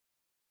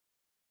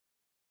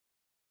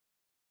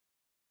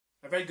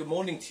A very good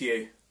morning to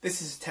you.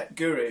 This is Tech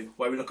Guru,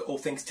 where we look at all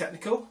things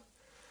technical.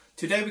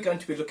 Today we're going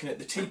to be looking at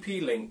the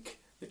TP-Link,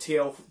 the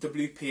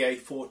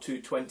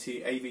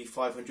TL-WPA4220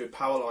 AV500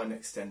 Powerline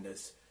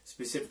extenders,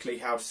 specifically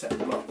how to set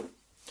them up.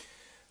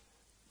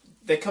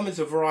 They come as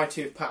a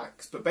variety of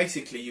packs, but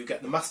basically you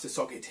get the master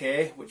socket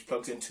here, which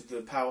plugs into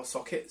the power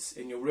sockets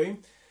in your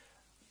room.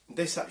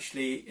 This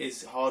actually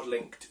is hard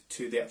linked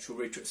to the actual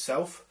router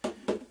itself,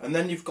 and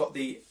then you've got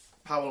the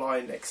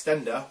Powerline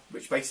extender,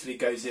 which basically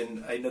goes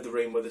in another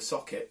room with a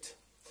socket,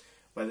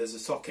 where there's a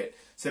socket.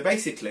 So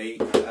basically,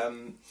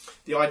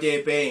 the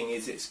idea being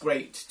is it's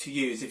great to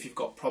use if you've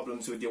got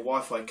problems with your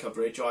Wi-Fi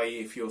coverage, i.e.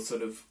 if you're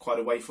sort of quite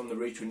away from the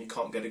router and you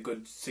can't get a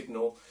good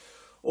signal,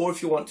 or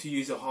if you want to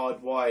use a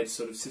hardwired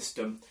sort of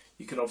system.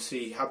 You can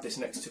obviously have this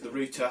next to the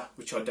router,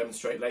 which I'll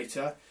demonstrate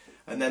later,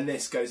 and then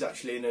this goes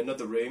actually in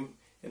another room,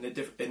 in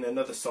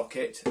another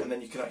socket, and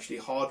then you can actually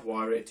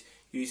hardwire it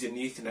using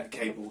the Ethernet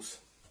cables.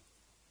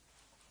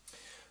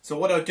 So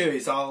what I'll do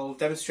is I'll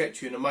demonstrate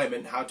to you in a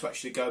moment how to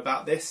actually go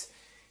about this.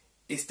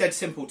 It's dead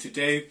simple to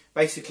do.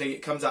 Basically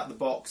it comes out of the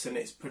box and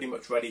it's pretty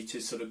much ready to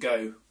sort of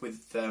go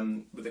with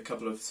a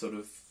couple of sort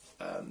of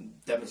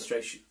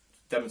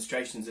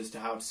demonstrations as to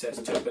how to set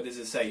it up, but as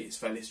I say, it's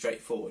fairly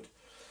straightforward.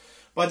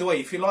 By the way,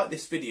 if you like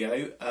this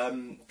video,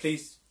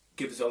 please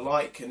give us a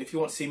like, and if you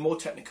want to see more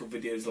technical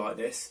videos like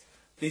this,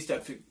 please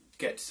don't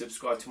forget to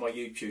subscribe to my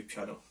YouTube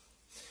channel.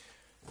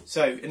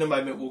 So in a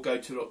moment we'll go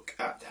to look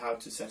at how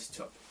to set it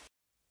up.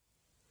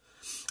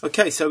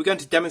 Okay, so we're going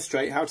to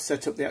demonstrate how to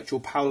set up the actual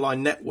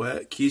Powerline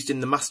network used in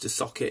the master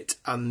socket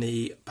and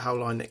the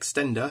Powerline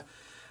extender.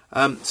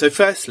 So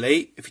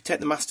firstly, if you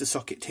take the master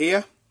socket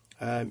here,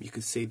 you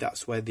can see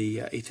that's where the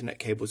Ethernet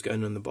cable is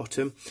going on the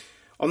bottom.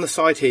 On the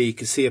side here you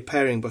can see a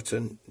pairing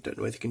button. I don't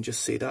know if you can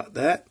just see that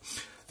there.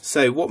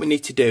 So what we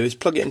need to do is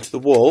plug it into the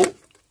wall,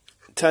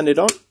 turn it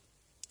on,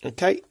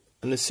 okay,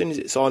 and as soon as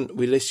it's on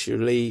we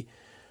literally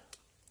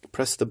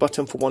press the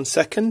button for 1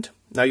 second.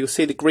 Now you'll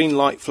see the green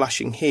light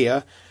flashing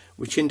here,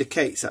 which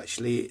indicates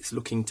actually it's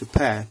looking to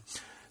pair.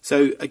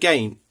 So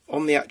again,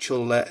 on the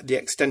actual the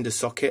extender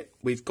socket,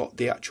 we've got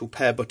the actual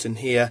pair button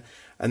here,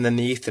 and then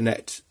the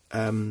Ethernet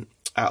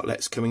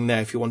outlets coming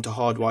there if you want a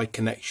hardwired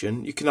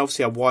connection. You can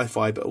obviously have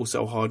Wi-Fi, but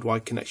also a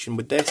hardwired connection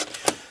with this.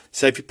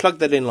 So if you plug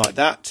that in like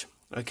that,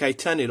 okay,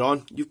 turn it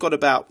on, you've got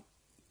about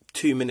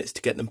 2 minutes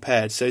to get them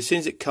paired. So as soon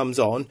as it comes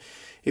on,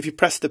 if you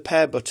press the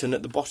pair button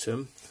at the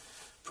bottom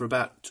for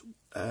about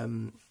a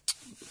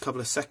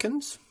couple of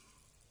seconds,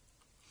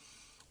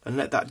 and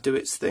let that do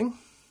its thing.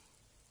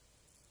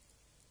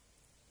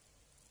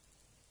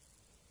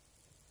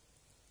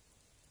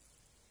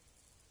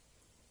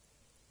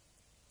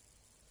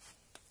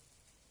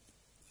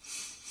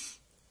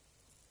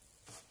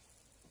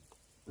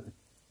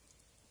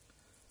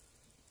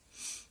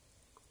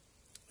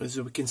 As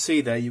we can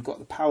see there, you've got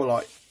the power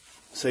light.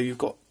 So you've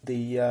got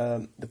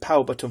the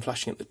power button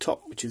flashing at the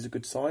top, which is a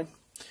good sign.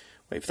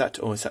 Wait for that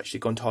to, oh, it's actually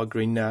gone to hard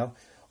green now.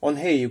 On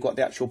here you've got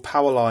the actual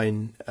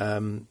Powerline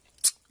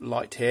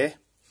light here.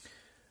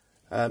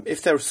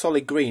 If they're a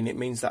solid green, it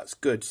means that's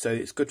good, so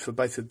it's good for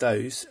both of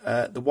those.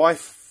 The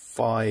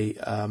Wi-Fi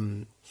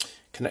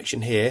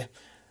connection here,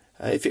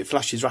 if it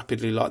flashes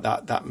rapidly like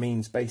that, that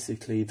means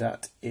basically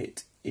that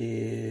it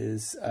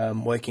is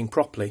working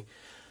properly,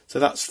 so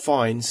that's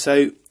fine.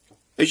 So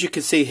as you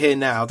can see here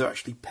now, they're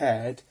actually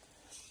paired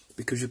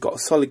because you've got a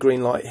solid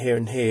green light here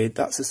and here.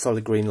 That's a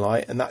solid green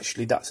light, and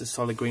actually that's a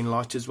solid green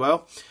light as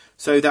well.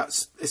 So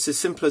it's as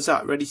simple as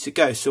that, ready to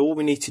go. So all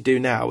we need to do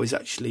now is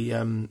actually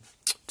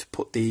to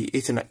put the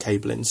Ethernet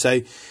cable in.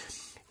 So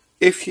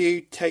if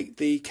you take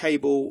the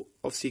cable,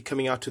 obviously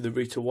coming out of the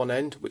router one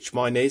end, which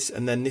mine is,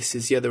 and then this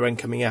is the other end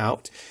coming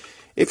out.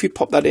 If you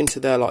pop that into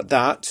there like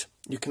that,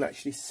 you can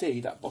actually see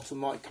that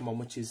bottom light come on,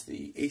 which is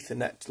the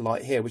Ethernet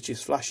light here, which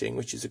is flashing,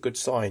 which is a good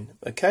sign.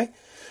 Okay,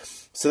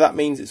 so that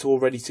means it's all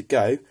ready to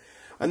go.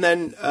 And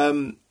then,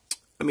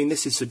 I mean,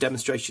 this is for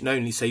demonstration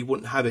only, so you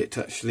wouldn't have it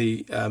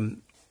actually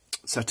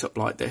set up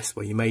like this.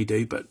 Well, you may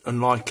do, but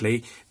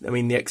unlikely. I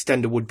mean, the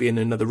extender would be in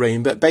another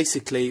room, but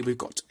basically we've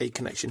got a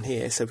connection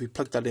here. So if we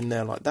plug that in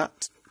there like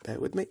that, bear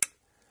with me,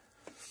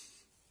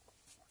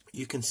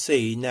 you can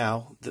see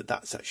now that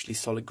that's actually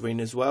solid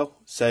green as well.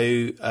 So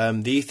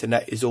the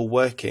Ethernet is all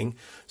working,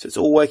 so it's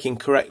all working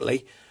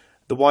correctly.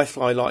 The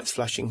Wi-Fi light's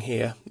flashing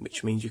here,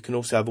 which means you can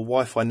also have a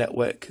Wi-Fi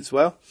network as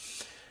well.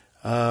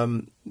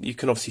 You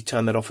can obviously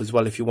turn that off as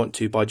well if you want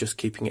to, by just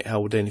keeping it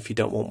held in if you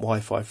don't want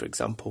Wi-Fi, for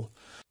example.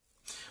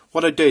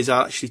 What I do is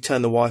I'll actually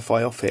turn the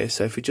Wi-Fi off here.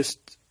 So if we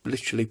just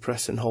literally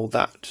press and hold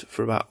that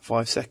for about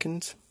 5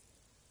 seconds,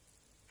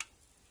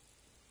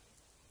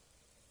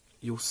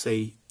 you'll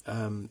see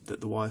that the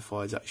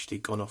Wi-Fi has actually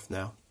gone off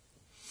now.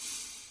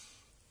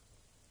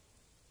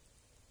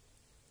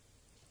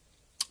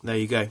 There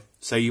you go.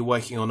 So you're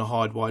working on a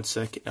hardwired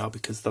circuit now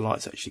because the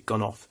light's actually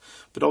gone off.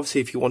 But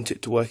obviously if you want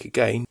it to work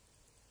again,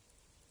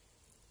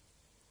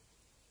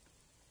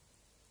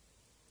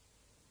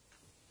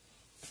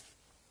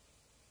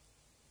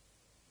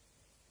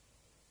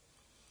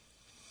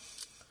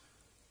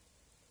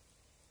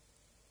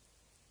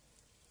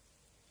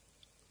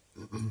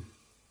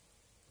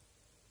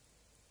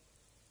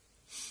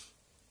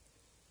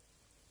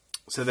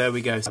 So there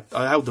we go.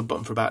 I held the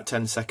button for about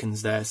 10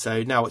 seconds there.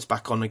 So now it's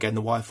back on again,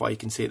 the Wi-Fi. You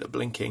can see it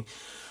blinking.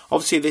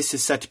 Obviously, this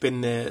is set up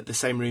in the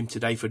same room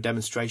today for a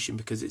demonstration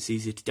because it's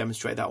easier to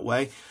demonstrate that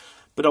way.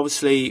 But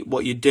obviously,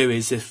 what you do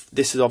is, if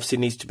this is obviously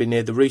needs to be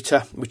near the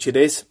router, which it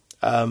is,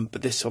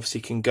 but this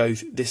obviously can go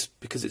this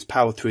because it's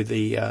powered through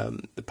the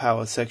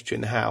power circuitry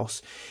in the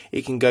house.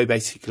 It can go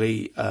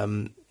basically,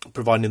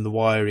 providing the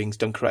wiring's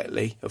done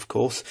correctly, of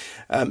course.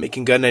 It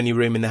can go in any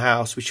room in the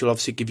house, which will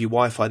obviously give you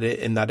Wi-Fi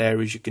in that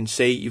area. As you can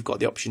see, you've got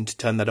the option to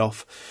turn that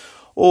off,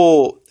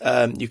 or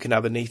you can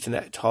have an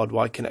Ethernet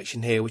hardwired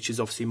connection here, which is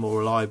obviously more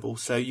reliable.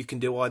 So you can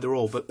do either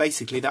or. But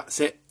basically, that's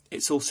it.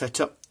 It's all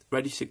set up,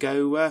 ready to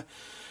go,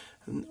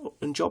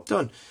 and job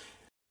done.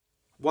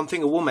 One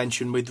thing I will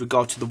mention with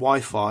regard to the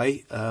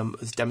Wi-Fi,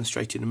 as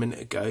demonstrated a minute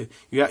ago,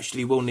 you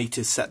actually will need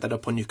to set that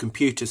up on your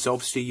computer. So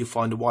obviously you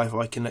find a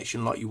Wi-Fi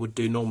connection like you would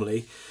do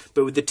normally,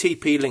 but with the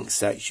TP-Link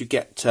sets, you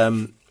get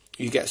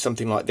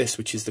something like this,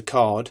 which is the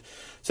card.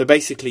 So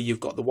basically you've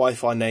got the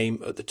Wi-Fi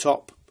name at the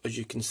top, as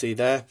you can see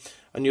there,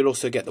 and you'll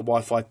also get the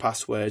Wi-Fi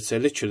password. So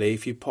literally,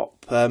 if you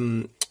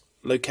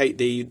locate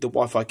the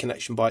Wi-Fi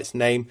connection by its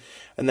name,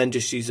 and then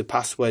just use a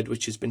password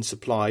which has been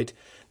supplied,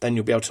 then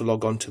you'll be able to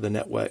log on to the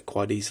network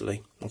quite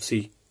easily.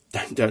 Obviously,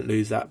 don't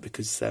lose that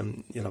because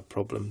you'll have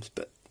problems.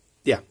 But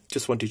yeah,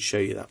 just wanted to show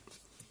you that.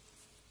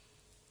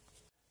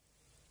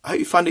 I hope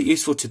you found it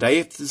useful today.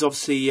 If there's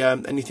obviously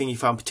anything you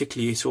found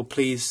particularly useful,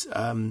 please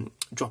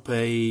drop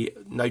a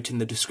note in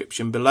the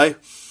description below.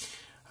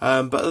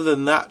 But other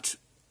than that,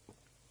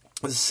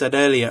 as I said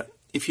earlier,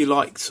 if you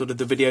like sort of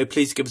the video,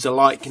 please give us a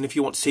like. And if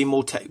you want to see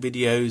more tech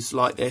videos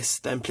like this,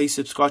 then please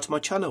subscribe to my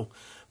channel.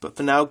 But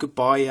for now,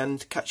 goodbye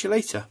and catch you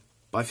later.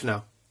 Bye for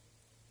now.